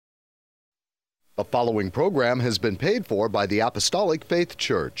The following program has been paid for by the Apostolic Faith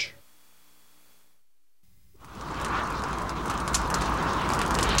Church.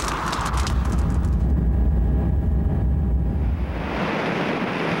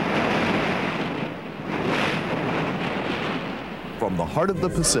 From the heart of the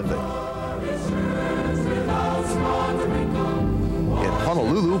Pacific, in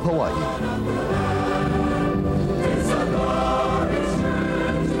Honolulu, Hawaii.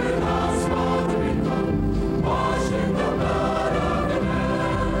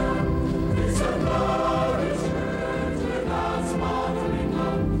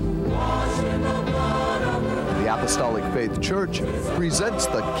 The Apostolic Faith Church presents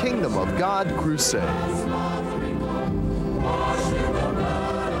the Kingdom of God Crusade.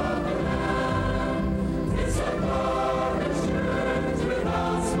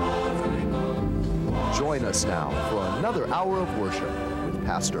 Join us now for another hour of worship with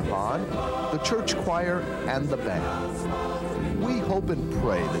Pastor Hahn, the church choir, and the band. We hope and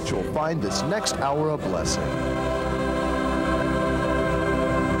pray that you'll find this next hour a blessing.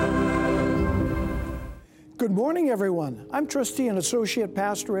 Good morning, everyone. I'm Trustee and Associate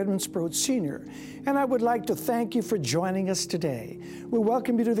Pastor Edmund Sproat Sr., and I would like to thank you for joining us today. We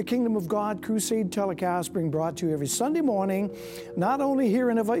welcome you to the Kingdom of God Crusade telecast being brought to you every Sunday morning, not only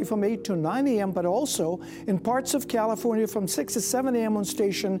here in Hawaii from 8 to 9 a.m., but also in parts of California from 6 to 7 a.m. on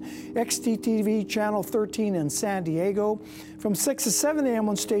station XTTV Channel 13 in San Diego, from 6 to 7 a.m.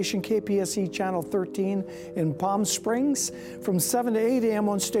 on station KPSE Channel 13 in Palm Springs, from 7 to 8 a.m.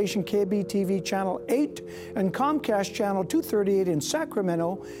 on station KBTV Channel 8, and Comcast Channel 238 in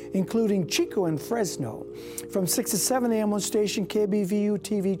Sacramento, including Chico and Fresno. From 6 to 7 a.m. on station KBVU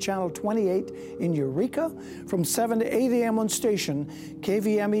TV Channel 28 in Eureka. From 7 to 8 a.m. on station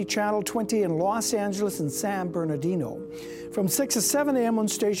KVME Channel 20 in Los Angeles and San Bernardino. From 6 to 7 a.m. on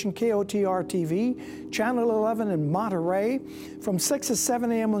station KOTR TV, Channel 11 in Monterey. From 6 to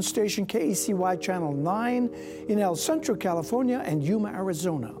 7 a.m. on station KECY Channel 9 in El Centro, California and Yuma,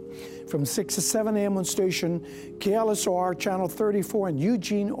 Arizona. From 6 to 7 a.m. on station KLSR Channel 34 in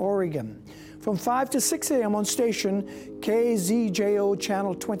Eugene, Oregon. From 5 to 6 a.m. on station KZJO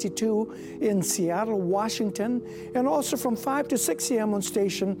Channel 22 in Seattle, Washington, and also from 5 to 6 a.m. on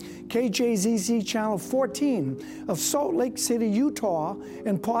station KJZZ Channel 14 of Salt Lake City, Utah,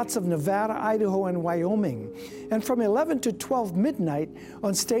 and parts of Nevada, Idaho, and Wyoming. And from 11 to 12 midnight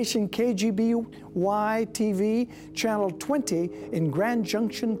on station KGBY TV Channel 20 in Grand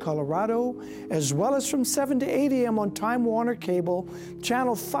Junction, Colorado, as well as from 7 to 8 a.m. on Time Warner Cable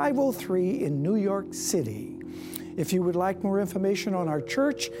Channel 503 in New York City. If you would like more information on our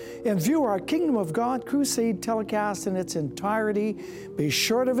church and view our Kingdom of God Crusade telecast in its entirety, be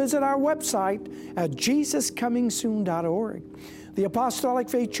sure to visit our website at JesusComingSoon.org. The Apostolic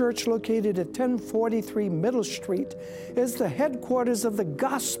Faith Church, located at 1043 Middle Street, is the headquarters of the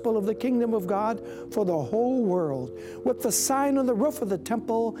gospel of the Kingdom of God for the whole world, with the sign on the roof of the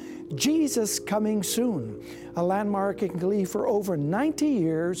temple, Jesus Coming Soon, a landmark in Kalihi for over 90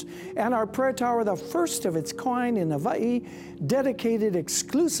 years, and our prayer tower, the first of its kind in Hawaii, dedicated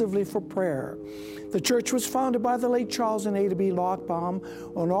exclusively for prayer. The church was founded by the late Charles and Ada B. Lochbaum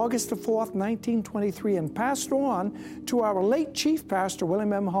on August the 4th, 1923, and passed on to our late Chief Pastor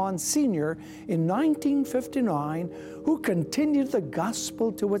William M. Hahn Sr. in 1959, who continued the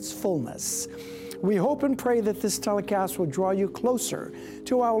gospel to its fullness. We hope and pray that this telecast will draw you closer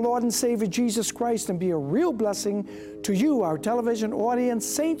to our Lord and Savior Jesus Christ and be a real blessing to you, our television audience,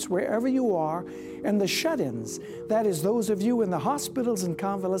 saints wherever you are, and the shut-ins, that is, those of you in the hospitals and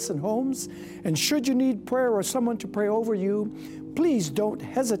convalescent homes. And should you need prayer or someone to pray over you, please don't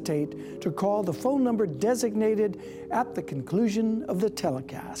hesitate to call the phone number designated at the conclusion of the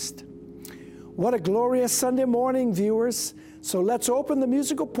telecast. What a glorious Sunday morning, viewers. So let's open the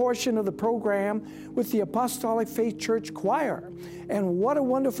musical portion of the program with the Apostolic Faith Church Choir. And what a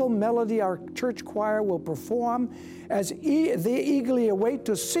wonderful melody our church choir will perform as they eagerly await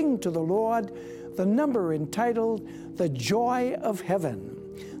to sing to the Lord the number entitled The Joy of Heaven.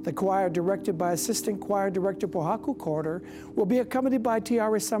 The choir, directed by Assistant Choir Director Pohaku Carter, will be accompanied by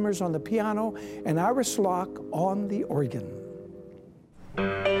Tiara Summers on the piano and Iris Locke on the organ.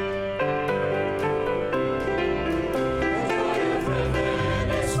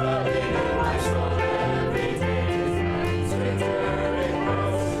 Swell in my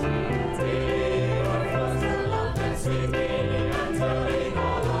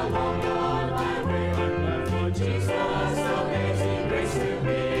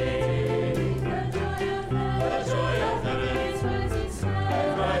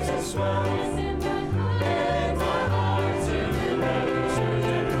heart.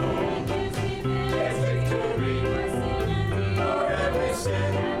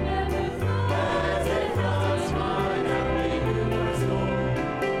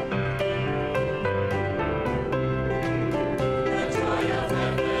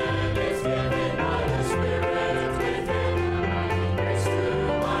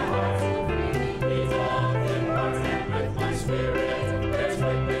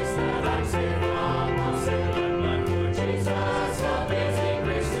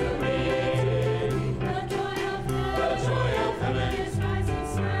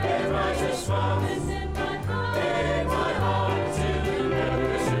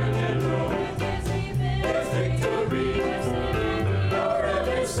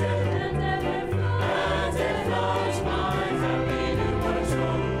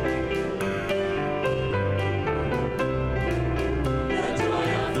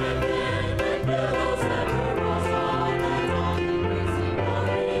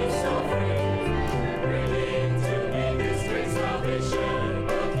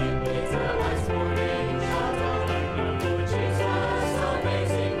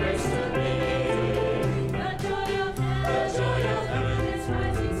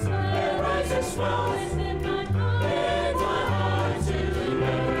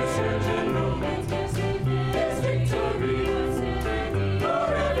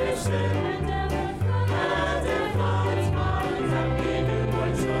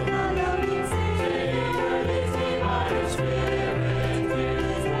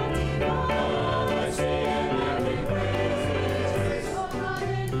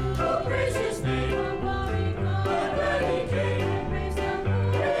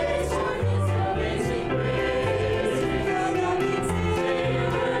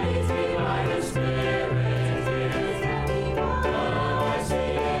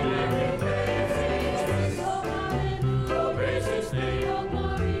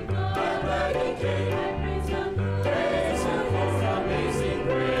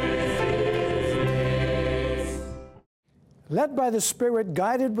 Led by the Spirit,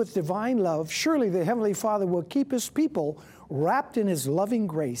 guided with divine love, surely the Heavenly Father will keep His people wrapped in His loving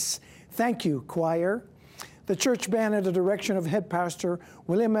grace. Thank you, choir. The church band, under the direction of head pastor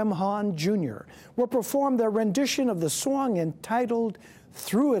William M. Hahn, Jr., will perform their rendition of the song entitled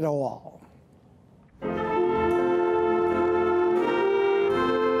Through It All.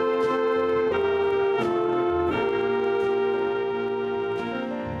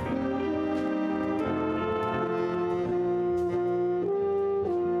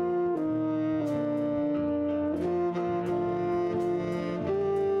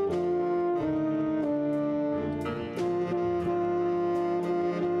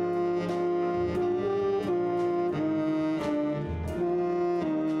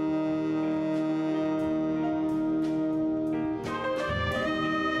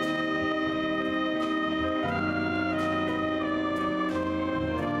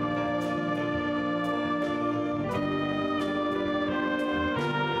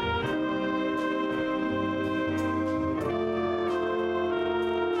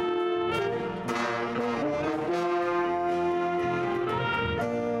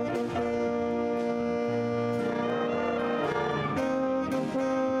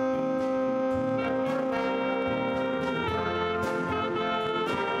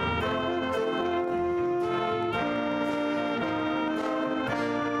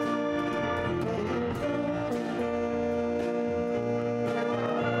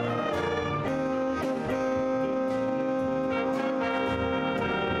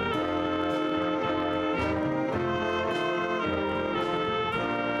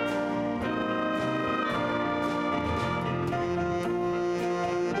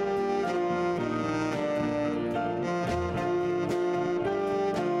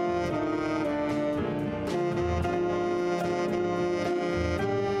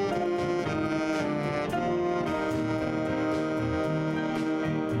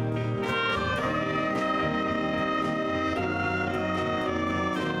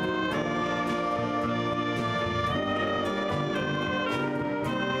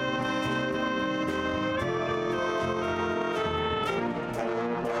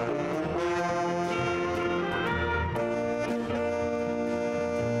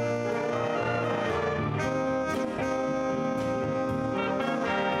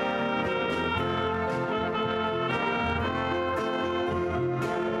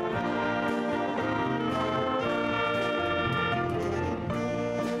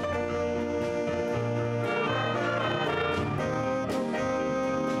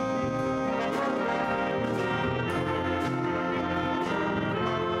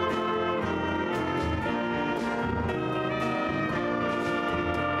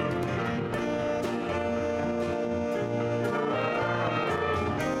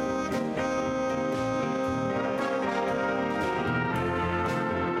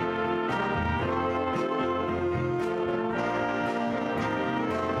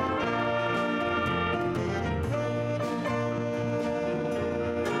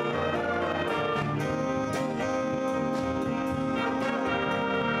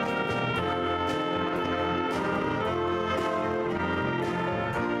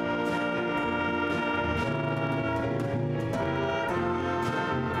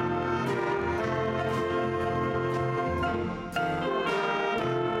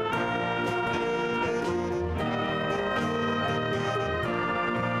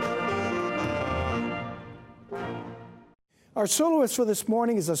 Our soloist for this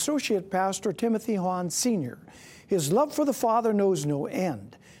morning is Associate Pastor Timothy Hahn, Sr. His love for the Father knows no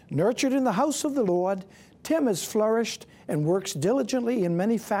end. Nurtured in the house of the Lord, Tim has flourished and works diligently in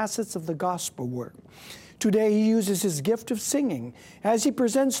many facets of the gospel work. Today he uses his gift of singing as he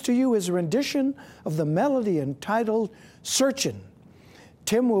presents to you his rendition of the melody entitled Searchin'.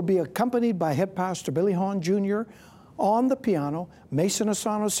 Tim will be accompanied by Head Pastor Billy Hahn, Jr. on the piano, Mason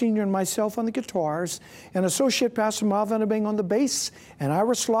Asano Sr. and myself on the guitars, and Associate Pastor Marvin Abing on the bass, and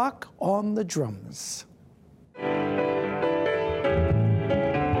Iris Locke on the drums.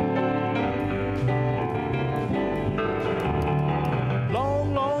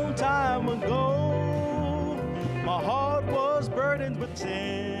 Long, long time ago, my heart was burdened with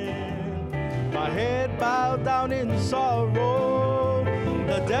sin. My head bowed down in sorrow.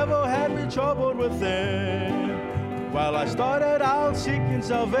 The devil had me troubled within. While I started out seeking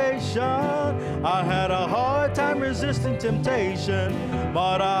salvation, I had a hard time resisting temptation.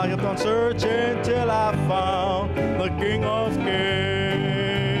 But I kept on searching till I found the King of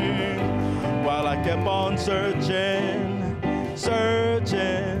Kings. While I kept on searching,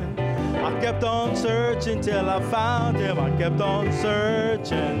 I kept on searching till I found him. I kept on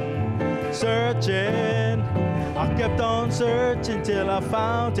searching. I kept on searching till I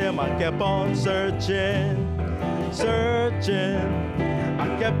found him. I kept on searching. I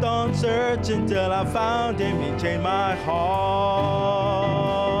kept on searching till I found him. He changed my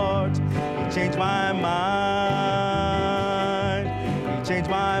heart. He changed my mind. He changed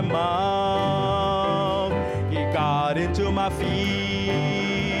my mouth. He got into my feet.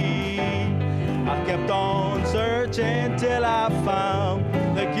 I kept on searching till I found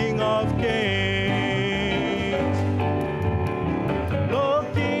the King of Kings.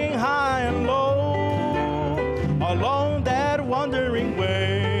 Looking high and low along that wandering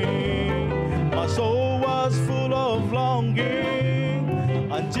way, my soul was full of longing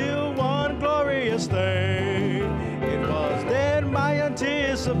until one glorious day. It was then my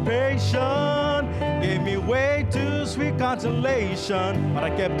anticipation gave me way to sweet consolation. But I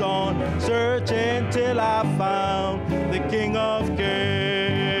kept on searching till I found the King of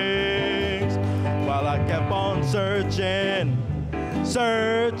Kings. While I kept on searching,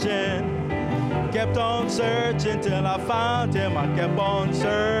 kept on searching till I found him. I kept on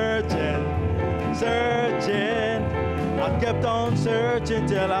searching. I kept on searching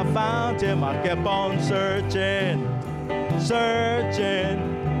till I found him. I kept on searching.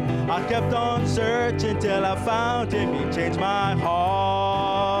 I kept on searching till I found him. He changed my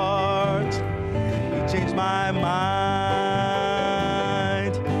heart. He changed my mind.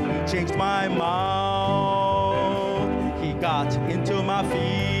 He changed my mouth. He got into my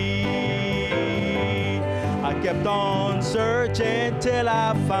feet. I kept on searching till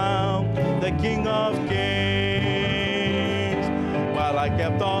I found the King of Kings. While I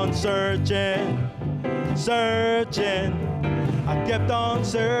kept on searching, I kept on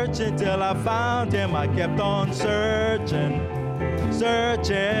searching till I found him. I kept on searching.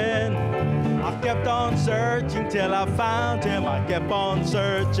 I kept on searching till I found him. I kept on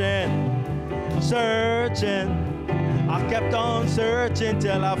searching. I kept on searching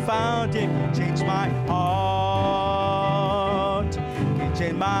till I found him. He changed my heart. He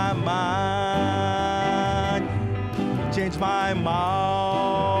changed my mind. He changed my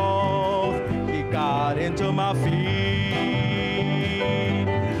mouth. He got into my feet.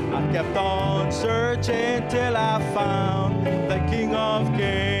 I kept on searching till I found the King of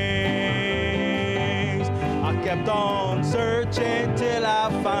Kings. I kept on searching till I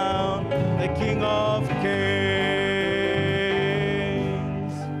found the King of Kings.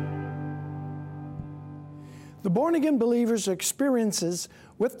 The born-again believer's experiences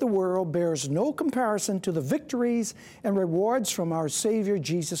with the world bears no comparison to the victories and rewards from our Savior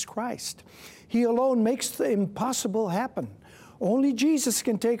Jesus Christ. He alone makes the impossible happen. Only Jesus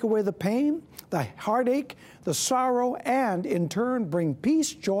can take away the pain, the heartache, the sorrow, and in turn bring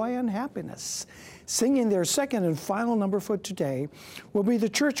peace, joy, and happiness. Singing their second and final number for today will be the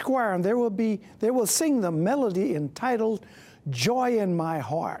church choir, and they will sing the melody entitled Joy in My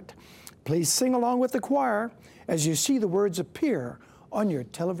Heart. Please sing along with the choir as you see the words appear on your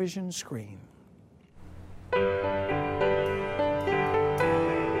television screen.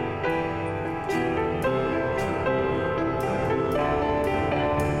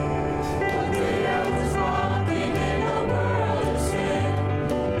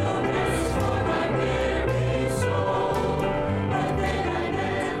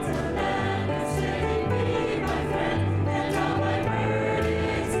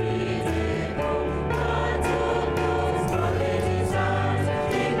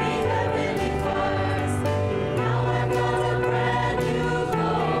 Now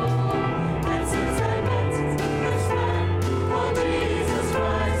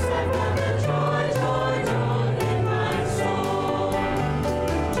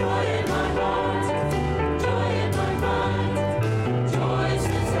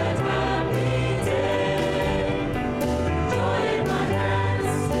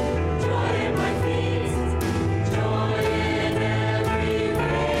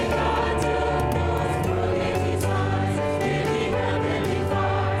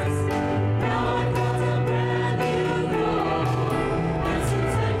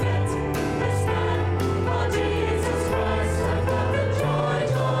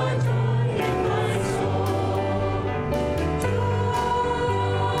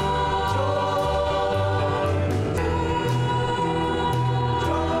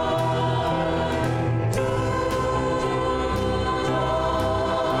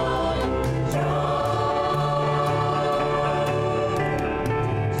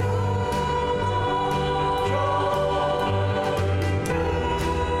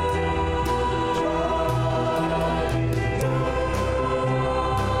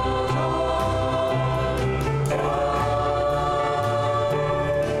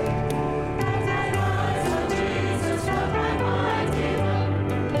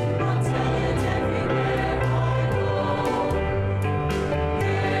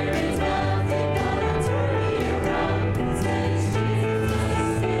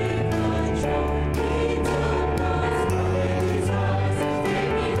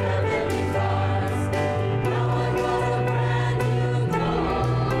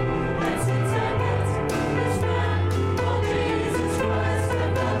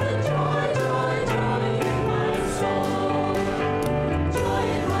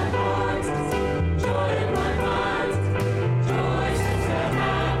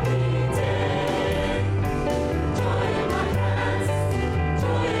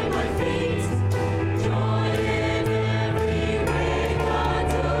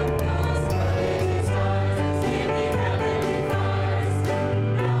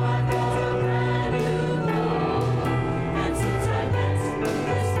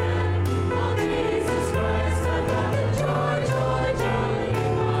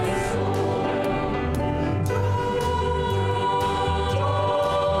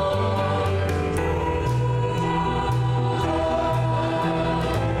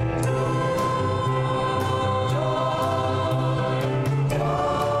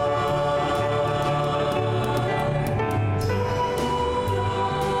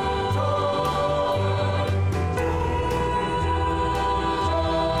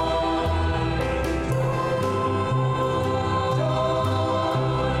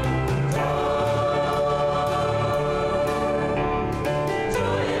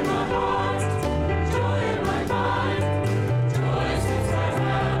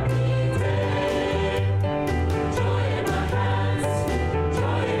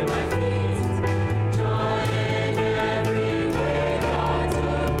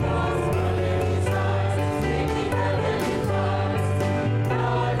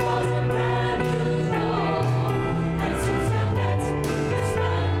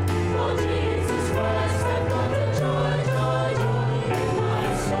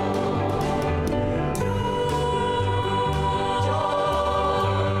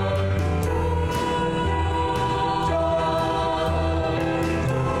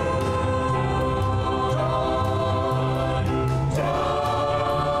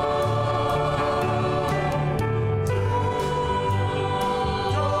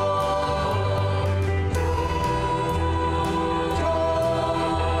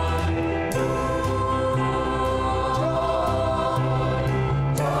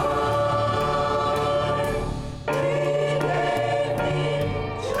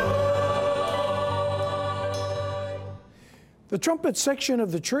trumpet section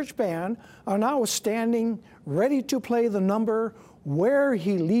of the church band are now standing ready to play the number, "Where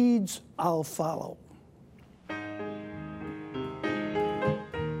He Leads, I'll Follow."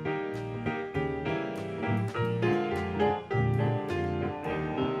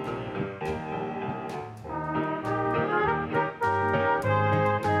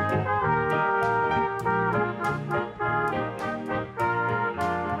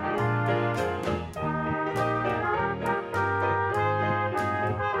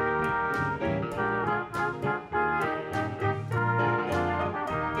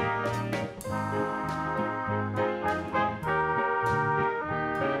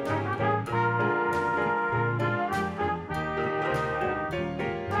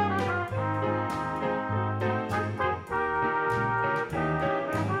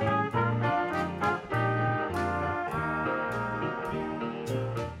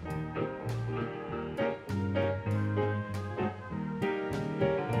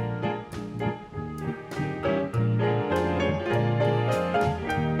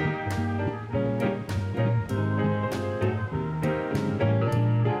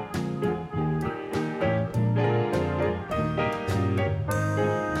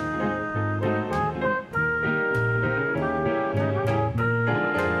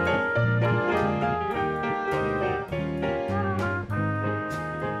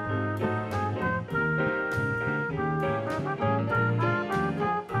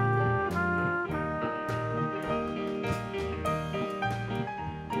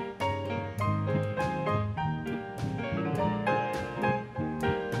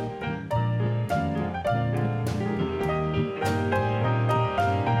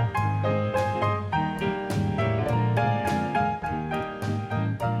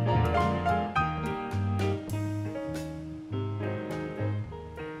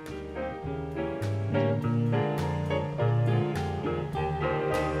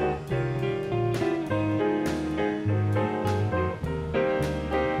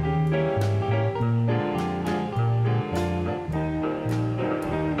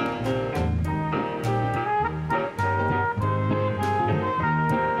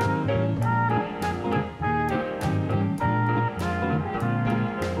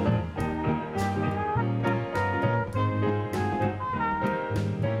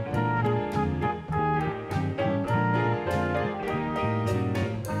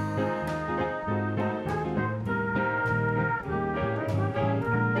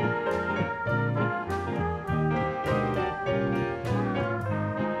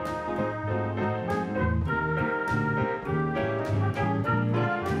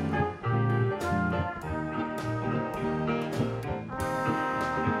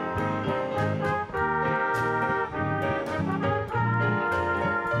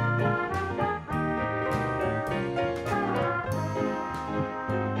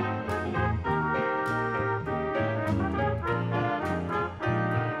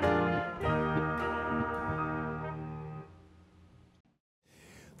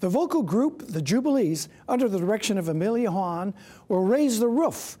 The vocal group, the Jubilees, under the direction of Amelia Hahn, will raise the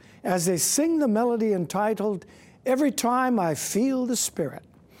roof as they sing the melody entitled, "Every Time I Feel the Spirit."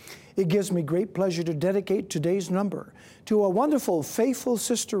 It gives me great pleasure to dedicate today's number to a wonderful, faithful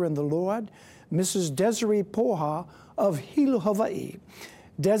sister in the Lord, Mrs. Desiree Poha of Hilo, Hawaii.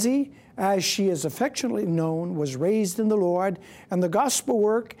 Desi, as she is affectionately known, was raised in the Lord and the gospel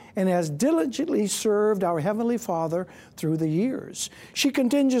work and has diligently served our Heavenly Father through the years. She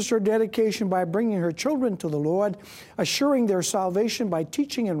continues her dedication by bringing her children to the Lord, assuring their salvation by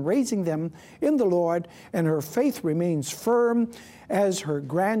teaching and raising them in the Lord, and her faith remains firm as her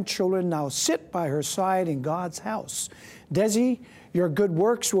grandchildren now sit by her side in God's house. Desi, your good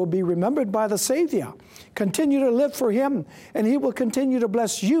works will be remembered by the Savior. Continue to live for Him, and He will continue to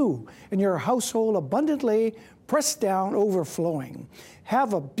bless you and your household abundantly, pressed down, overflowing.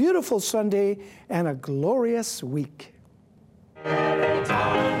 Have a beautiful Sunday and a glorious week. Every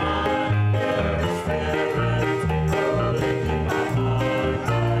time I hear His Spirit rolling in my heart,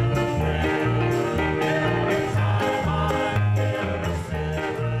 I will pray. Every time I hear His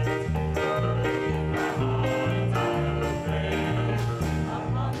Spirit rolling in my heart, I will pray. Up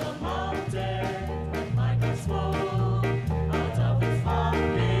on the mountain, like a sword, out of His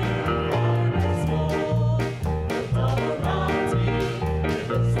fountain, warm and small. Look all around me, it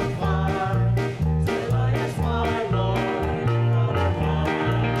is so far, till I ask my Lord.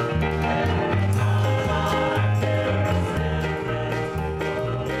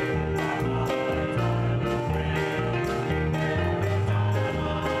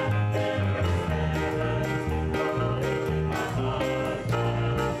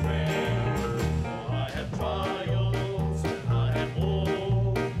 I have trials, I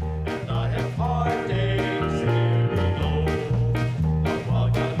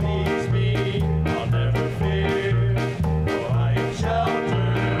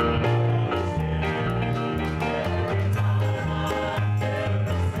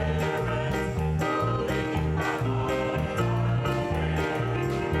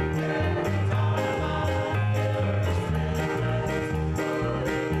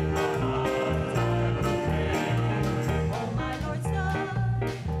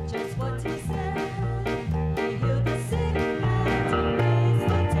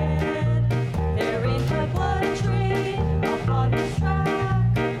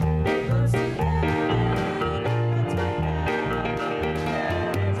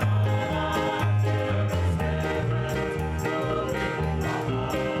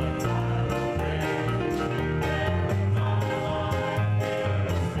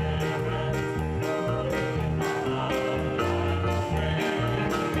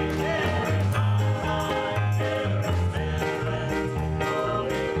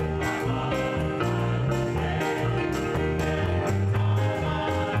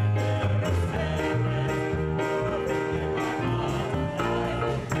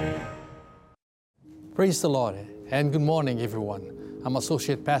Praise the Lord, and good morning, everyone. I'm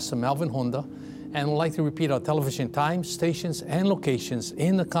Associate Pastor Melvin Honda, and would like to repeat our television times, stations, and locations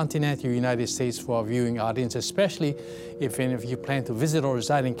in the continental United States for our viewing audience, especially if any of you plan to visit or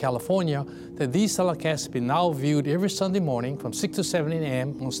reside in California, that these telecasts be now viewed every Sunday morning from 6 to 7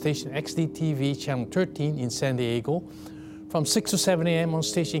 a.m. on station XD-TV Channel 13 in San Diego, from 6 to 7 a.m. on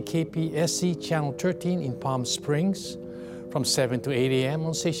station KPSC Channel 13 in Palm Springs, from 7 to 8 a.m.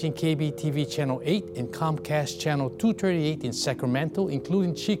 on station KB-TV Channel 8 and Comcast Channel 238 in Sacramento,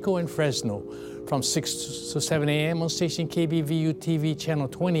 including Chico and Fresno, from 6 to 7 a.m. on station KBVU-TV Channel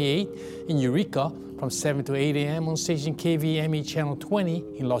 28 in Eureka, from 7 to 8 a.m. on station KVME Channel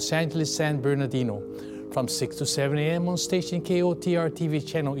 20 in Los Angeles, San Bernardino, from 6 to 7 a.m. on station KOTR-TV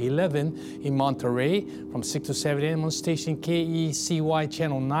Channel 11 in Monterey, from 6 to 7 a.m. on station KECY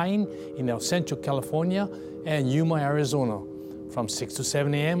Channel 9 in El Centro, California, and Yuma, Arizona, from 6 to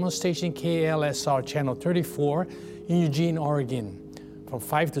 7 a.m. on station KLSR Channel 34 in Eugene, Oregon, from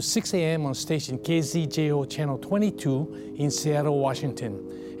 5 to 6 a.m. on station KZJO Channel 22 in Seattle,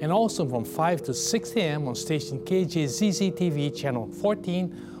 Washington, and also from 5 to 6 a.m. on station KJZZ-TV Channel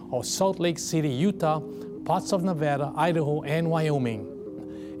 14 of Salt Lake City, Utah, parts of Nevada, Idaho, and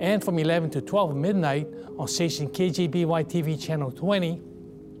Wyoming, and from 11 to 12 midnight on station KJBY-TV Channel 20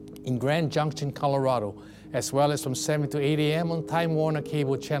 in Grand Junction, Colorado, as well as from 7 to 8 a.m. on Time Warner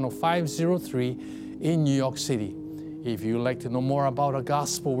Cable Channel 503 in New York City. If you'd like to know more about our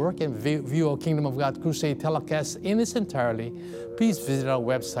gospel work and view our Kingdom of God Crusade telecast in its entirety, please visit our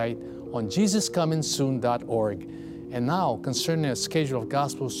website on JesusComingSoon.org. And now, concerning the schedule of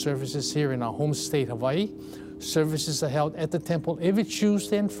gospel services here in our home state, Hawaii, services are held at the temple every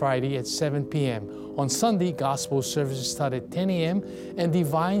Tuesday and Friday at 7 p.m. On Sunday, gospel services start at 10 a.m. and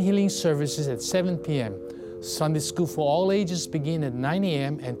divine healing services at 7 p.m. Sunday school for all ages begin at 9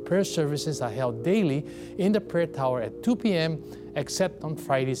 a.m. and prayer services are held daily in the prayer tower at 2 p.m. except on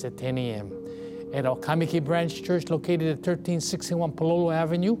Fridays at 10 a.m. At our Kamiki Branch Church located at 1361 Palolo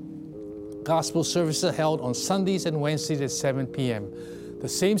Avenue, gospel services are held on Sundays and Wednesdays at 7 p.m. The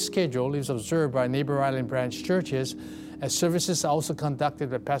same schedule is observed by neighbor island branch churches, as services are also conducted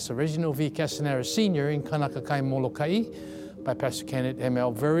by Pastor Reginald V. Castanera Sr. in Kanakakai, Molokai, by Pastor Kenneth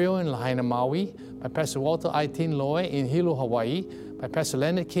M.L. Verio in Lahaina, Maui, by Pastor Walter I. Tin Loe in Hilo, Hawaii, by Pastor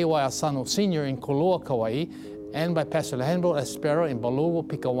Leonard K.Y. Asano Sr. in Koloa, Kauai, and by Pastor Alejandro Espera in Balogo,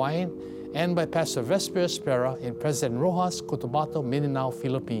 Pikawayan, and by Pastor Vesper Espera in President Rojas, Cotabato, Mindanao,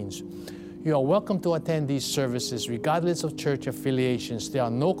 Philippines. You are welcome to attend these services regardless of church affiliations. There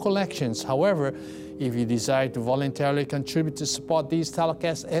are no collections. However, if you desire to voluntarily contribute to support these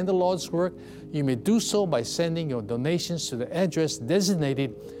telecasts and the Lord's work, you may do so by sending your donations to the address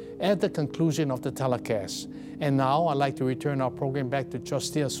designated at the conclusion of the telecast. And now I'd like to return our program back to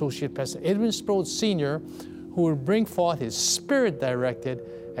Trustee Associate Pastor Edwin Sproat Sr., who will bring forth his Spirit-directed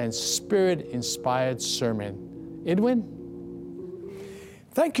and Spirit-inspired sermon. Edwin?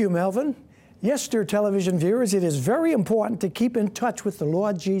 Thank you, Melvin. Yes, dear television viewers, it is very important to keep in touch with the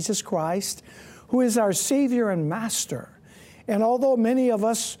Lord Jesus Christ, who is our Savior and Master. And although many of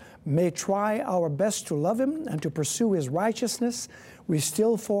us may try our best to love Him and to pursue His righteousness, we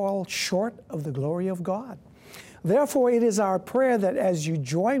still fall short of the glory of God. Therefore, it is our prayer that as you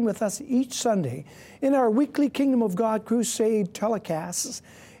join with us each Sunday in our weekly Kingdom of God Crusade telecasts,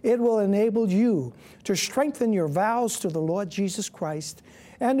 it will enable you to strengthen your vows to the Lord Jesus Christ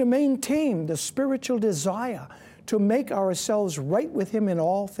and to maintain the spiritual desire to make ourselves right with Him in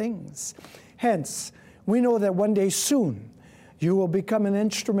all things. Hence, we know that one day soon you will become an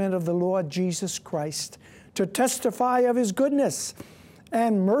instrument of the Lord Jesus Christ to testify of His goodness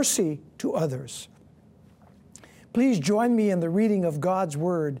and mercy to others. Please join me in the reading of God's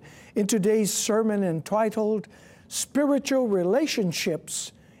Word in today's sermon entitled, Spiritual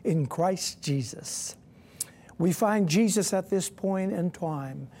Relationships in Christ Jesus. We find Jesus at this point in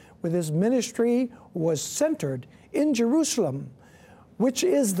time, where His ministry was centered in Jerusalem, which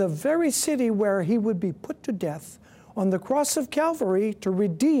is the very city where He would be put to death on the cross of Calvary to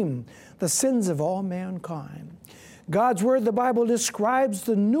redeem the sins of all mankind. God's Word, the Bible, describes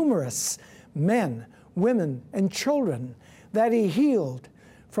the numerous men, women, and children that He healed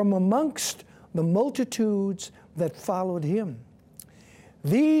from amongst the multitudes that followed Him.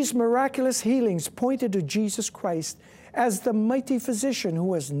 These miraculous healings pointed to Jesus Christ as the mighty physician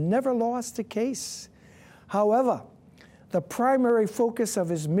who has never lost a case. However, the primary focus of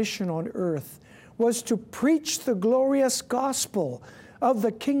His mission on earth was to preach the glorious gospel of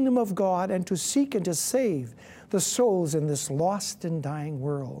the kingdom of God and to seek and to save the souls in this lost and dying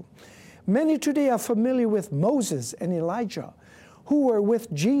world. Many today are familiar with Moses and Elijah, who were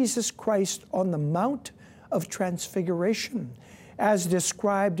with Jesus Christ on the Mount of Transfiguration, as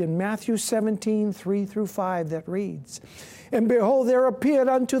described in Matthew 17, 3 through 5, that reads, "And behold, there appeared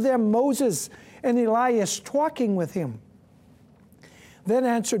unto them Moses and Elias talking with him. Then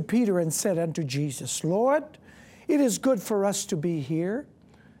answered Peter and said unto Jesus, Lord, it is good for us to be here.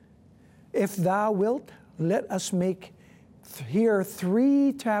 If thou wilt, let us make here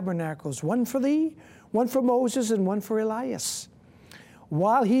 3 tabernacles, one for thee, one for Moses, and one for Elias.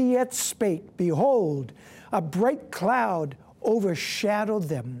 While he yet spake, behold, a bright cloud overshadowed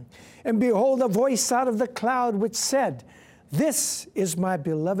them. And behold, a voice out of the cloud which said, This is my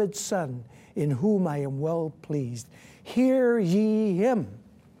beloved Son, in whom I am well pleased. Hear ye him."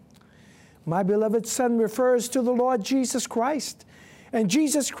 My beloved Son refers to the Lord Jesus Christ. And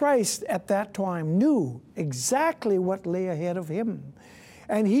Jesus Christ at that time knew exactly what lay ahead of him.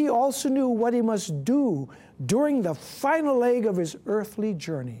 And he also knew what he must do during the final leg of his earthly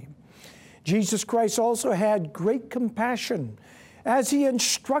journey. Jesus Christ also had great compassion as he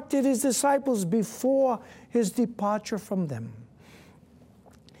instructed his disciples before his departure from them.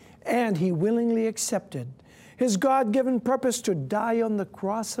 And he willingly accepted his God-given purpose to die on the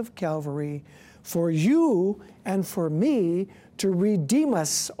cross of Calvary for you and for me, to redeem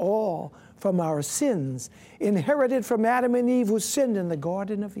us all from our sins, inherited from Adam and Eve who sinned in the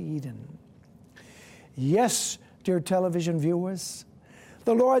Garden of Eden. Yes, dear television viewers,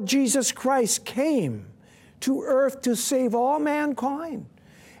 the Lord Jesus Christ came to earth to save all mankind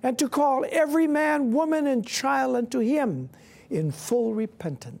and to call every man, woman, and child unto him in full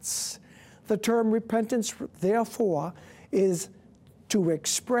repentance. The term repentance, therefore, is to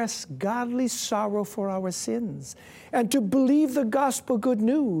express godly sorrow for our sins and to believe the gospel good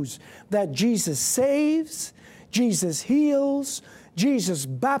news that Jesus saves, Jesus heals, Jesus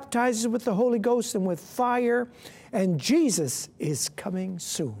baptizes with the Holy Ghost and with fire, and Jesus is coming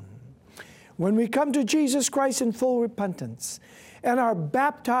soon. When we come to Jesus Christ in full repentance and are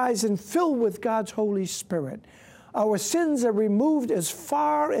baptized and filled with God's Holy Spirit, our sins are removed as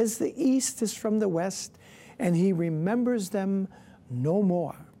far as the east is from the west, and he remembers them no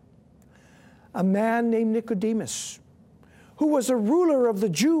more. A man named Nicodemus, who was a ruler of the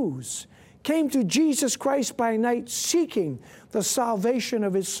Jews, came to Jesus Christ by night seeking the salvation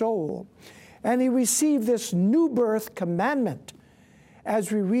of his soul. And he received this new birth commandment,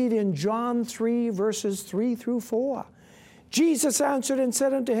 as we read in John 3, verses 3 through 4. Jesus answered and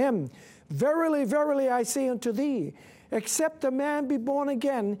said unto him, Verily, verily, I say unto thee, except a man be born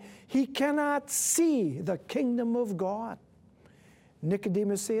again, he cannot see the kingdom of God.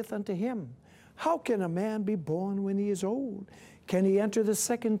 Nicodemus saith unto him, How can a man be born when he is old? Can he enter the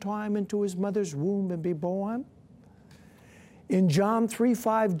second time into his mother's womb and be born? In John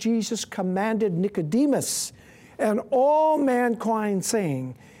 3:5, Jesus commanded Nicodemus and all mankind,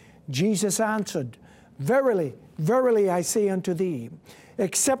 saying, Jesus answered, Verily, verily, I say unto thee,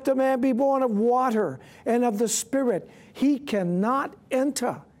 except a man be born of water and of the Spirit, he cannot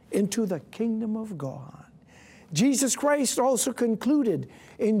enter into the kingdom of God. Jesus Christ also concluded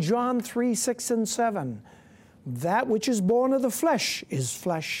in John 3, 6, and 7, That which is born of the flesh is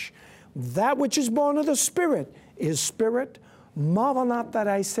flesh. That which is born of the Spirit is spirit. Marvel not that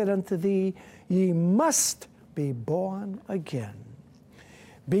I said unto thee, Ye must be born again.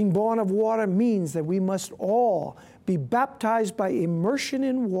 Being born of water means that we must all be baptized by immersion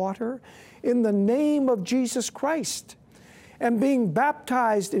in water in the name of Jesus Christ. And being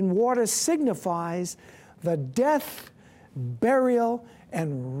baptized in water signifies the death, burial,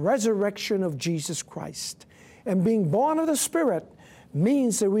 and resurrection of Jesus Christ. And being born of the Spirit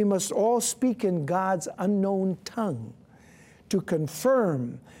means that we must all speak in God's unknown tongue to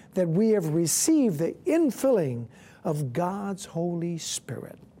confirm that we have received the infilling of God's Holy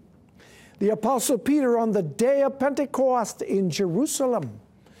Spirit. The Apostle Peter, on the day of Pentecost in Jerusalem,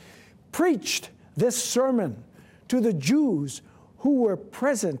 preached this sermon to the Jews who were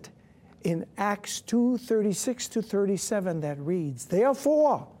present in Acts 2:36-37, that reads,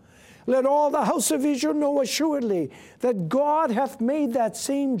 Therefore, let all the house of Israel know assuredly that God hath made that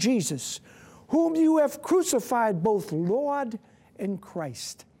same Jesus, whom you have crucified, both Lord and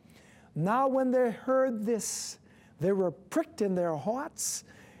Christ. Now when they heard this, they were pricked in their hearts,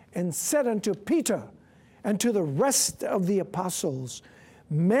 and said unto Peter and to the rest of the apostles,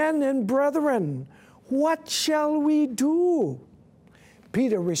 Men and brethren, what shall we do?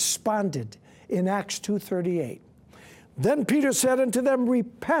 Peter responded in Acts 2:38. Then Peter said unto them,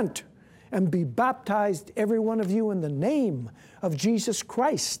 Repent and be baptized every one of you in the name of Jesus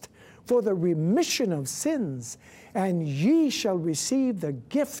Christ for the remission of sins, and ye shall receive the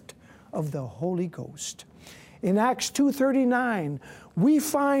gift of the Holy Ghost. In Acts 2:39, we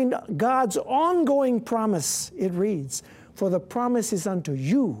find God's ongoing promise. It reads, "For the promise is unto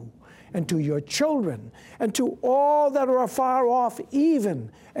you and to your children and to all that are afar off,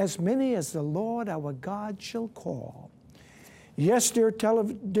 even as many as the Lord our God shall call." Yes, dear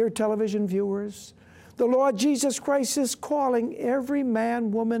television viewers, the Lord Jesus Christ is calling every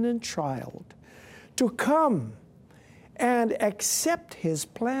man, woman, and child to come and accept His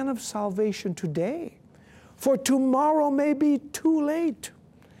plan of salvation today, for tomorrow may be too late.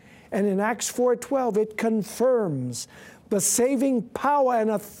 And in Acts 4:12, it confirms the saving power and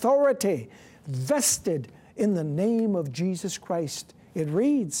authority vested in the name of Jesus Christ. It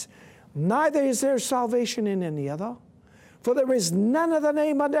reads, "Neither is there salvation in any other, for there is none other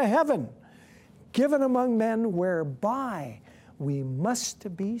name under heaven given among men whereby we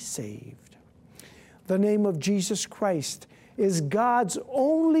must be saved." The name of Jesus Christ is God's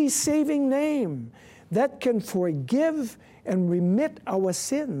only saving name that can forgive and remit our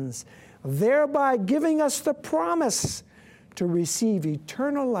sins, thereby giving us the promise to receive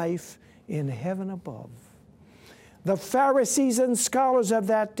eternal life in heaven above. The Pharisees and scholars of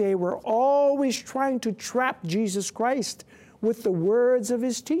that day were always trying to trap Jesus Christ with the words of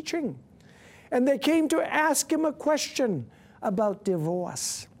His teaching. And they came to ask Him a question about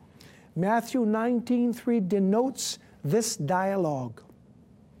divorce. Matthew 19:3 denotes this dialogue.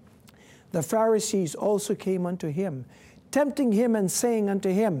 The Pharisees also came unto Him, tempting Him and saying unto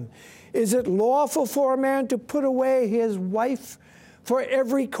Him, "Is it lawful for a man to put away his wife for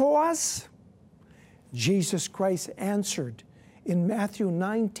every cause?" Jesus Christ answered in Matthew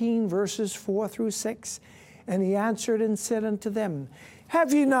 19, verses 4 through 6, and He answered and said unto them,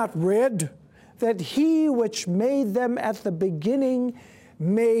 "Have ye not read that He which made them at the beginning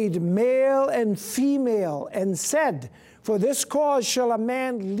made male and female, and said, For this cause shall a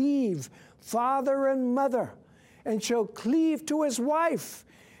man leave father and mother, and shall cleave to his wife,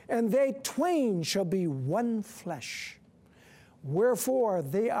 and they twain shall be one flesh. Wherefore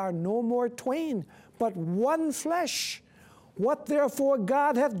they are no more twain, but one flesh. What therefore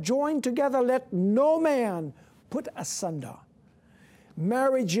God hath joined together, let no man put asunder."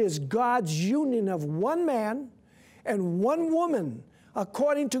 Marriage is God's union of one man and one woman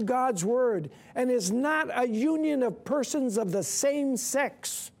according to God's word, and is not a union of persons of the same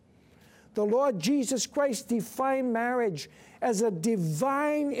sex. The Lord Jesus Christ defined marriage as a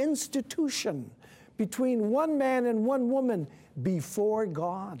divine institution between one man and one woman before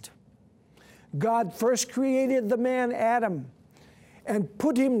God. God first created the man Adam and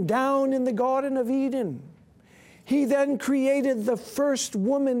put him down in the Garden of Eden. He then created the first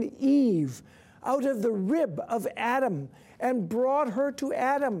woman, Eve, out of the rib of Adam and brought her to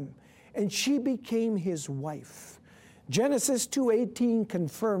Adam, and she became his wife. Genesis 2:18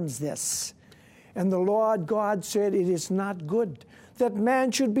 confirms this. And the Lord God said, "It is not good that man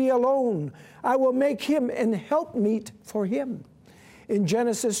should be alone. I will make him an helpmeet for him." In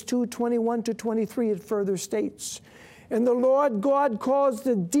Genesis 2:21-23, it further states, "And the Lord God caused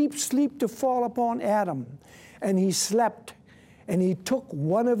a deep sleep to fall upon Adam, and he slept. And he took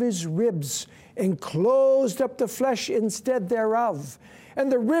one of his ribs and closed up the flesh instead thereof. And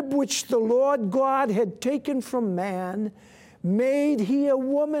the rib which the Lord God had taken from man made he a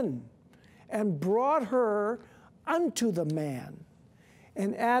woman, and brought her unto the man.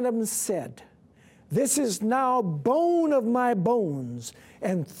 And Adam said, This is now bone of my bones,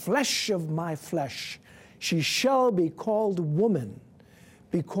 and flesh of my flesh. She shall be called woman,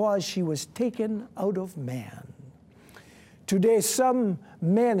 because she was taken out of man." Today, some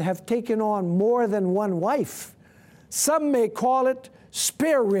men have taken on more than one wife. Some may call it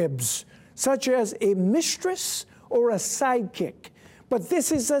spare ribs, such as a mistress or a sidekick. But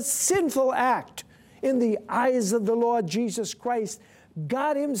this is a sinful act in the eyes of the Lord Jesus Christ,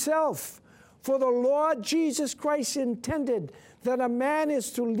 God Himself. For the Lord Jesus Christ intended that a man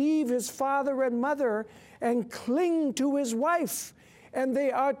is to leave his father and mother and cling to his wife, and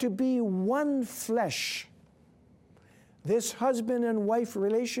they are to be one flesh. This husband and wife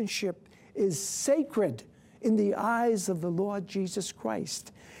relationship is sacred in the eyes of the Lord Jesus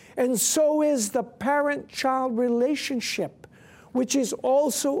Christ. And so is the parent-child relationship, which is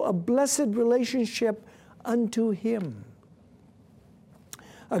also a blessed relationship unto Him.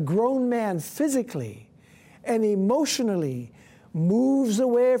 A grown man physically and emotionally moves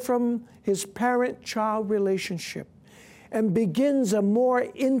away from his parent-child relationship and begins a more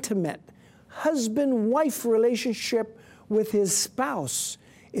intimate husband-wife relationship with his spouse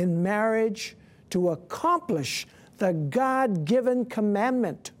in marriage to accomplish the God-given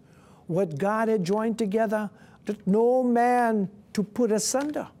commandment, what God had joined together, that no man to put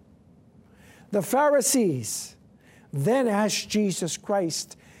asunder. The Pharisees then asked Jesus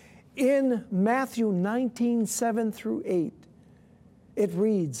Christ in Matthew 19:7-8. It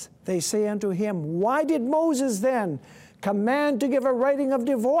reads, they say unto him, why did Moses then command to give a writing of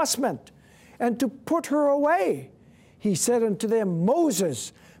divorcement and to put her away? He said unto them,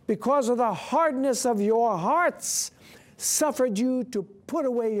 Moses, because of the hardness of your hearts, suffered you to put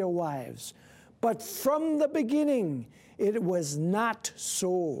away your wives. But from the beginning it was not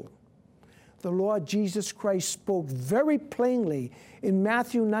so. The Lord Jesus Christ spoke very plainly in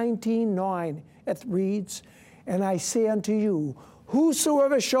Matthew 19:9. It reads, and I say unto you,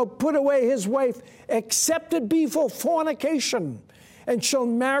 whosoever shall put away his wife, except it be for fornication, and shall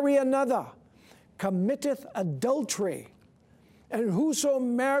marry another, committeth adultery. And whoso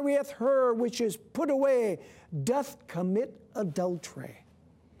marrieth her which is put away, doth commit adultery.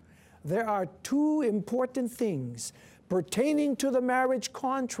 There are two important things pertaining to the marriage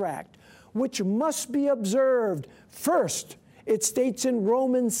contract which must be observed. First, it states in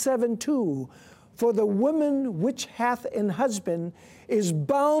Romans 7:2, for the woman which hath an husband is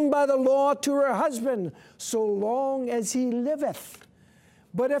bound by the law to her husband so long as he liveth.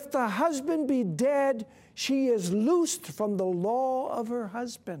 But if the husband be dead, she is loosed from the law of her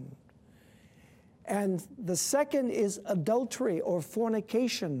husband. And the second is adultery or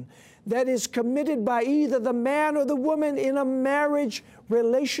fornication that is committed by either the man or the woman in a marriage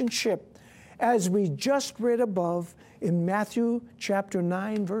relationship, as we just read above in Matthew chapter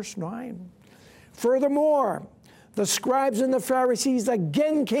 9, verse 9. Furthermore, the scribes and the Pharisees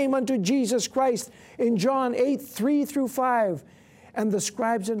again came unto Jesus Christ in John 8:3-5. And the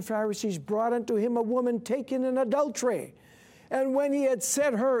scribes and Pharisees brought unto him a woman taken in adultery. And when he had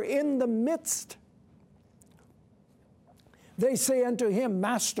set her in the midst, they say unto him,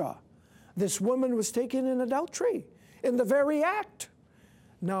 Master, this woman was taken in adultery, in the very act.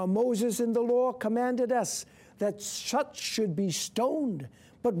 Now Moses in the law commanded us that such should be stoned.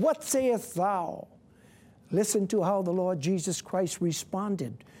 But what sayest thou? Listen to how the Lord Jesus Christ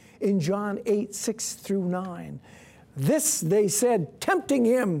responded in John 8:6-9. This they said, tempting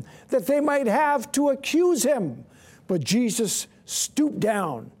him, that they might have to accuse him. But Jesus stooped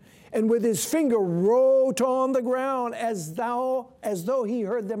down, and with his finger wrote on the ground as though he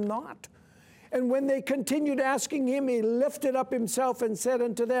heard them not. And when they continued asking him, he lifted up himself and said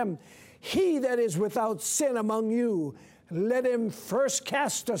unto them, he that is without sin among you, let him first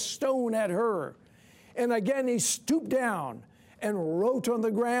cast a stone at her. And again he stooped down and wrote on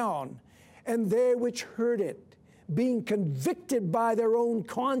the ground. And they which heard it, being convicted by their own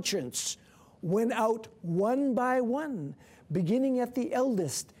conscience, went out one by one, beginning at the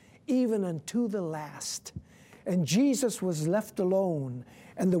eldest, even unto the last. And Jesus was left alone,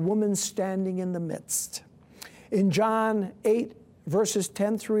 and the woman standing in the midst. In John 8, verses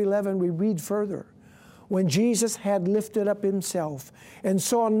 10-11, we read further. When Jesus had lifted up himself and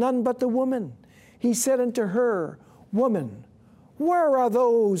saw none but the woman, he said unto her, Woman, where are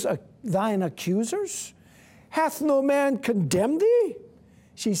those thine accusers? Hath no man condemned thee?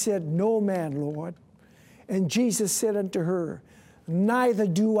 She said, No man, Lord. And Jesus said unto her, Neither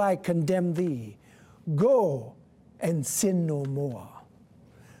do I condemn thee. Go and sin no more.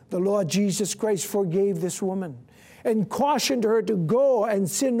 The Lord Jesus Christ forgave this woman and cautioned her to go and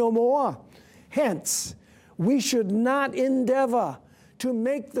sin no more. Hence, we should not endeavor to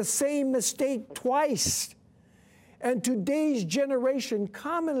make the same mistake twice. And today's generation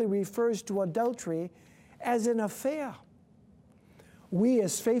commonly refers to adultery as an affair. We,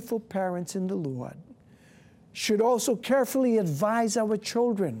 as faithful parents in the Lord, should also carefully advise our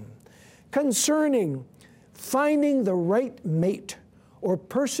children concerning finding the right mate or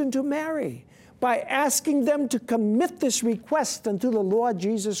person to marry by asking them to commit this request unto the Lord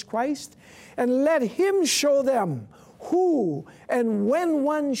Jesus Christ, and let him show them who and when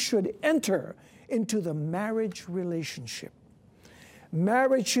one should enter into the marriage relationship.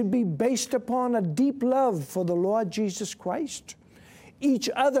 Marriage should be based upon a deep love for the Lord Jesus Christ, each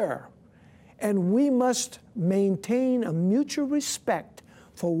other, and we must maintain a mutual respect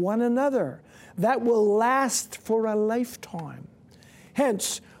for one another that will last for a lifetime.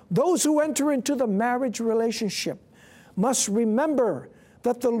 Hence, those who enter into the marriage relationship must remember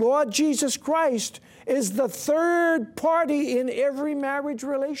that the Lord Jesus Christ is the third party in every marriage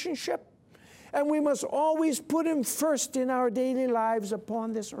relationship. And we must always put him first in our daily lives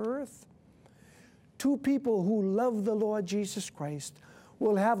upon this earth. Two people who love the Lord Jesus Christ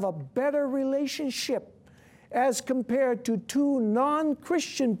will have a better relationship as compared to two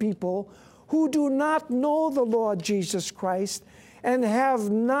non-Christian people who do not know the Lord Jesus Christ and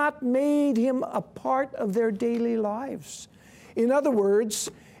have not made him a part of their daily lives. In other words,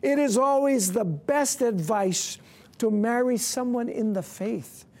 It is always the best advice to marry someone in the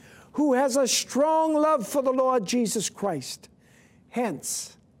faith who has a strong love for the Lord Jesus Christ.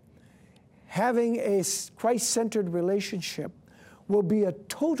 Hence, having a Christ-centered relationship will be a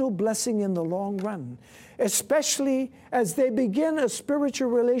total blessing in the long run, especially as they begin a spiritual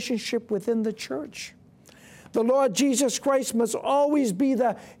relationship within the church. The Lord Jesus Christ must always be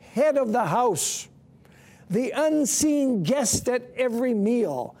the head of the house, the unseen guest at every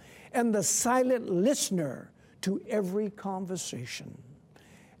meal, and the silent listener to every conversation.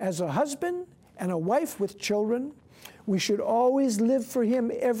 As a husband and a wife with children, we should always live for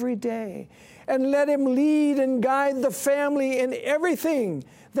Him every day and let Him lead and guide the family in everything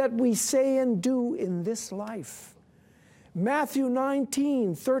that we say and do in this life. Matthew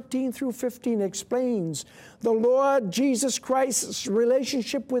 19:13 through 15 explains the Lord Jesus Christ's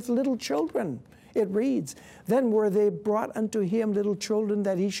relationship with little children. It reads, "Then were they brought unto Him little children,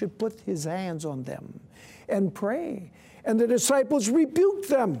 that He should put His hands on them and pray. And the disciples rebuked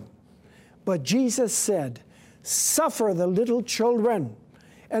them. But Jesus said, Suffer the little children,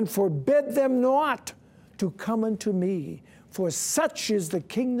 and forbid them not to come unto me, for such is the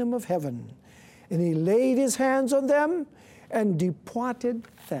kingdom of heaven. And He laid His hands on them and departed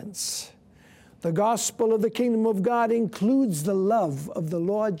thence." The gospel of the kingdom of God includes the love of the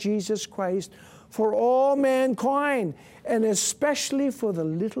Lord Jesus Christ for all mankind, and especially for the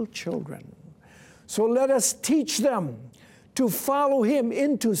little children. So let us teach them to follow Him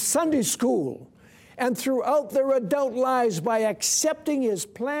into Sunday school and throughout their adult lives by accepting His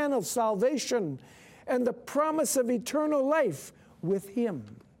plan of salvation and the promise of eternal life with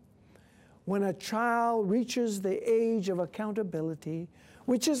Him. When a child reaches the age of accountability,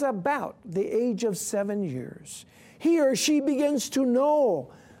 which is about the age of 7 years, he or she begins to know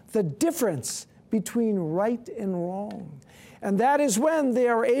the difference between right and wrong. And that is when they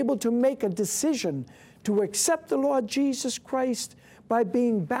are able to make a decision to accept the Lord Jesus Christ by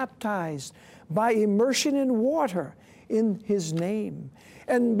being baptized, by immersion in water in His name,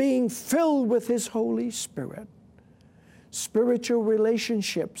 and being filled with His Holy Spirit. Spiritual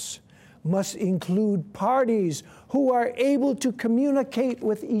relationships must include parties who are able to communicate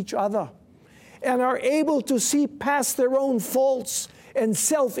with each other and are able to see past their own faults and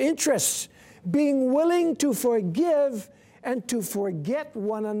self-interests, being willing to forgive and to forget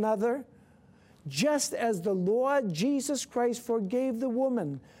one another, just as the Lord Jesus Christ forgave the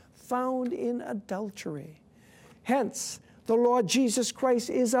woman found in adultery. Hence, the Lord Jesus Christ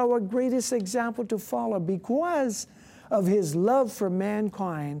is our greatest example to follow because of His love for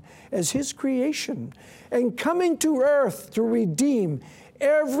mankind as His creation, and coming to earth to redeem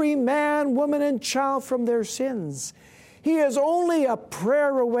every man, woman, and child from their sins. He is only a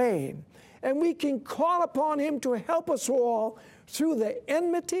prayer away, and we can call upon Him to help us all through the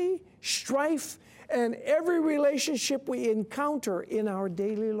enmity, strife, and every relationship we encounter in our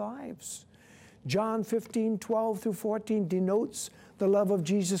daily lives. John 15:12 through 14 denotes the love of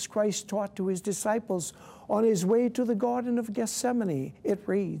Jesus Christ taught to His disciples on His way to the Garden of Gethsemane. It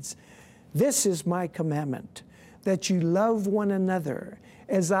reads, "This is my commandment, that you love one another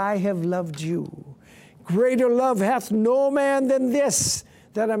as I have loved you. Greater love hath no man than this,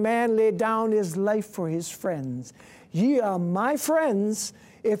 that a man lay down his life for his friends. Ye are my friends,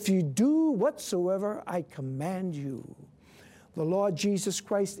 if you do whatsoever I command you." The Lord Jesus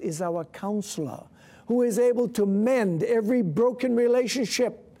Christ is our counselor, who is able to mend every broken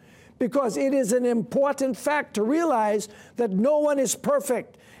relationship, because it is an important fact to realize that no one is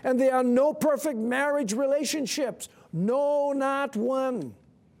perfect, and there are no perfect marriage relationships. No, not one.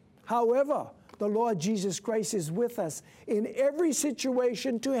 However, the Lord Jesus Christ is with us in every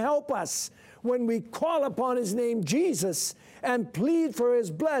situation to help us when we call upon His name, Jesus, and plead for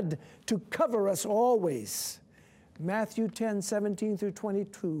His blood to cover us always. Matthew 10:17 through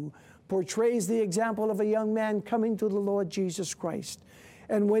 22 portrays the example of a young man coming to the Lord Jesus Christ.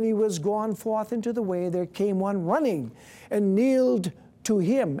 And when he was gone forth into the way, there came one running and kneeled to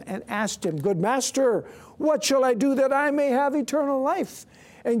Him and asked Him, "Good Master, what shall I do that I may have eternal life?"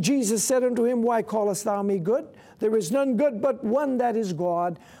 And Jesus said unto him, "Why callest thou me good? There is none good but one, that is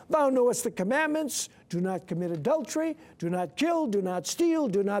God. Thou knowest the commandments: do not commit adultery, do not kill, do not steal,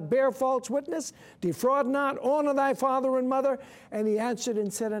 do not bear false witness, defraud not, honor thy father and mother." And he answered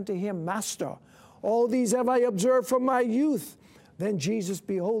and said unto him, "Master, all these have I observed from my youth." Then Jesus,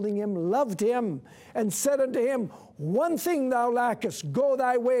 beholding him, loved him, and said unto him, "One thing thou lackest: go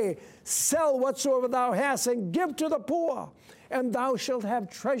thy way, sell whatsoever thou hast, and give to the poor, and thou shalt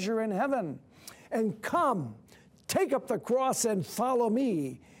have treasure in heaven. And come, take up the cross and follow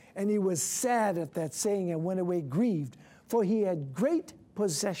me." And he was sad at that saying, and went away grieved, for he had great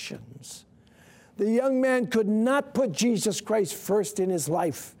possessions. The young man could not put Jesus Christ first in his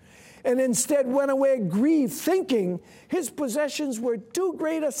life, and instead went away grieved, thinking his possessions were too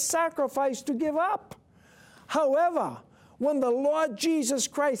great a sacrifice to give up. However, when the Lord Jesus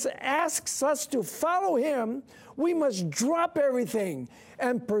Christ asks us to follow him, we must drop everything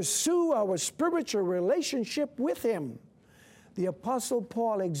and pursue our spiritual relationship with him. The Apostle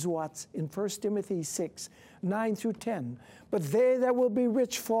Paul exhorts in 1 Timothy 6, 9 through 10, "But they that will be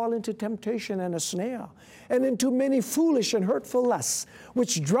rich fall into temptation and a snare, and into many foolish and hurtful lusts,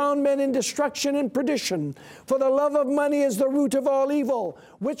 which drown men in destruction and perdition. For the love of money is the root of all evil,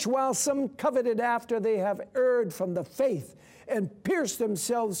 which while some coveted after, they have erred from the faith, and pierced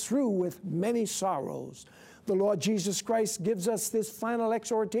themselves through with many sorrows." The Lord Jesus Christ gives us this final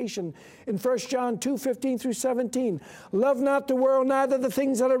exhortation in 1 John 2, 15 through 17. "Love not the world, neither the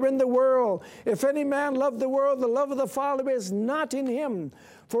things that are in the world. If any man love the world, the love of the Father is not in him.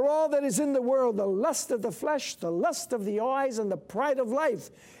 For all that is in the world, the lust of the flesh, the lust of the eyes, and the pride of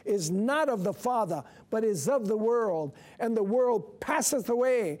life, is not of the Father, but is of the world. And the world passeth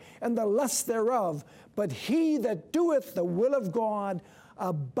away, and the lust thereof. But he that doeth the will of God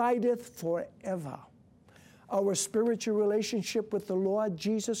abideth forever." Our spiritual relationship with the Lord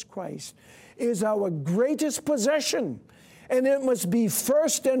Jesus Christ is our greatest possession, and it must be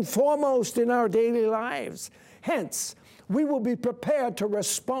first and foremost in our daily lives. Hence, we will be prepared to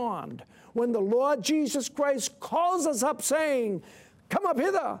respond when the Lord Jesus Christ calls us up saying, "Come up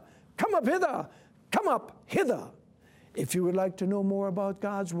hither, come up hither, come up hither." If you would like to know more about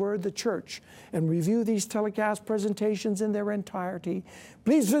God's Word, the church, and review these telecast presentations in their entirety,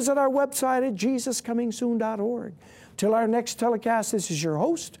 please visit our website at jesuscomingsoon.org. Till our next telecast, this is your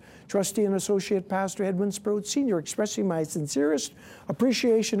host, Trustee and Associate Pastor Edwin Sproat Sr., expressing my sincerest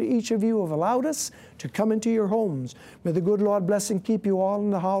appreciation to each of you who have allowed us to come into your homes. May the good Lord bless and keep you all in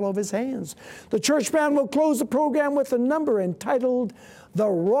the hollow of his hands. The church band will close the program with a number entitled "The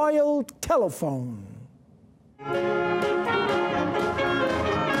Royal Telephone."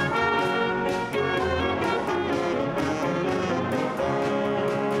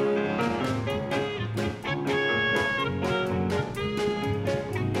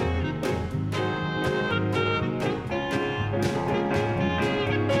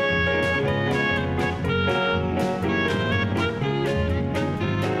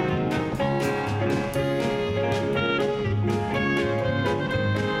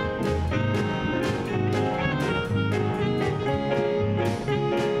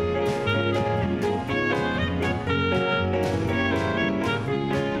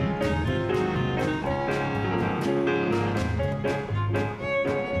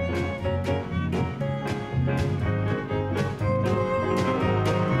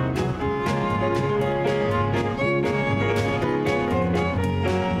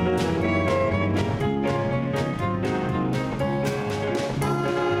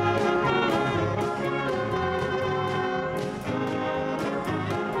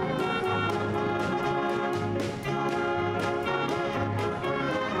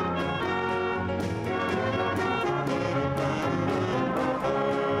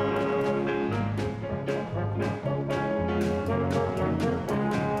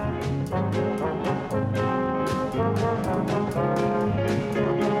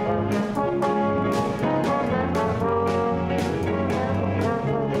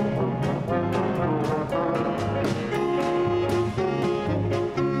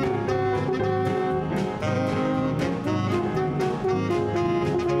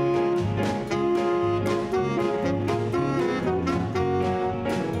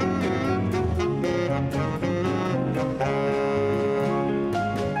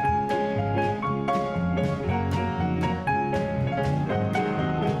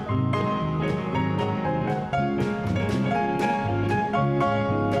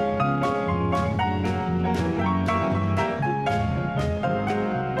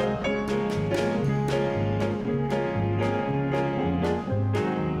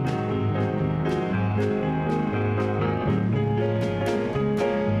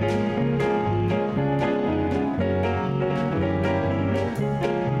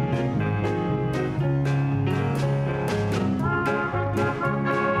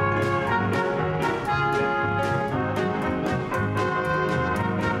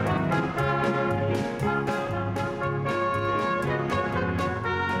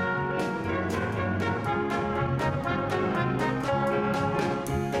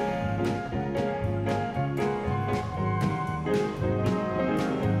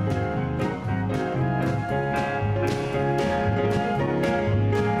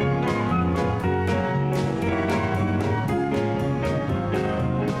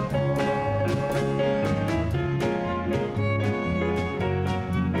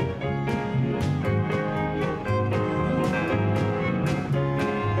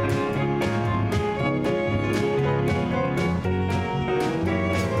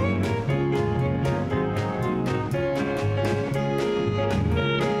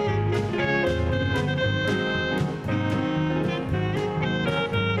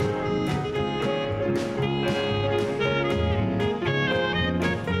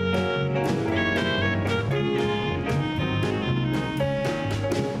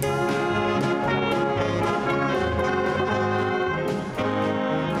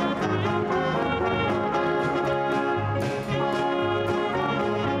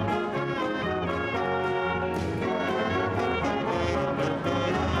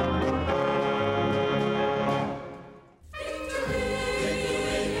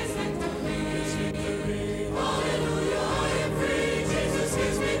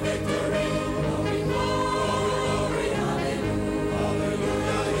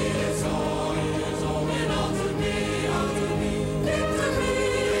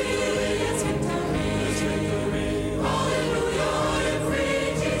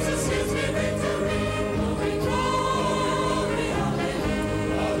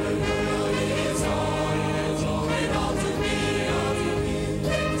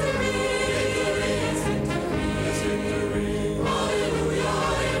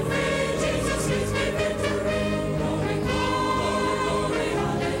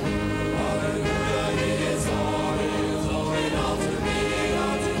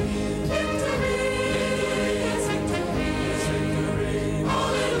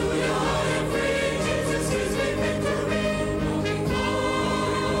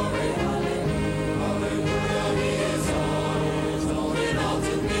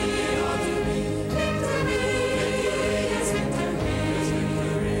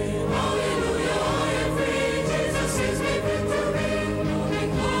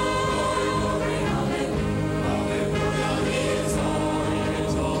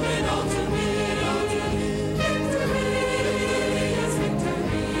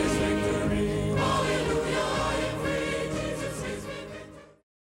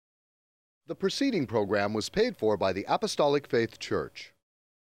 The preceding program was paid for by the Apostolic Faith Church.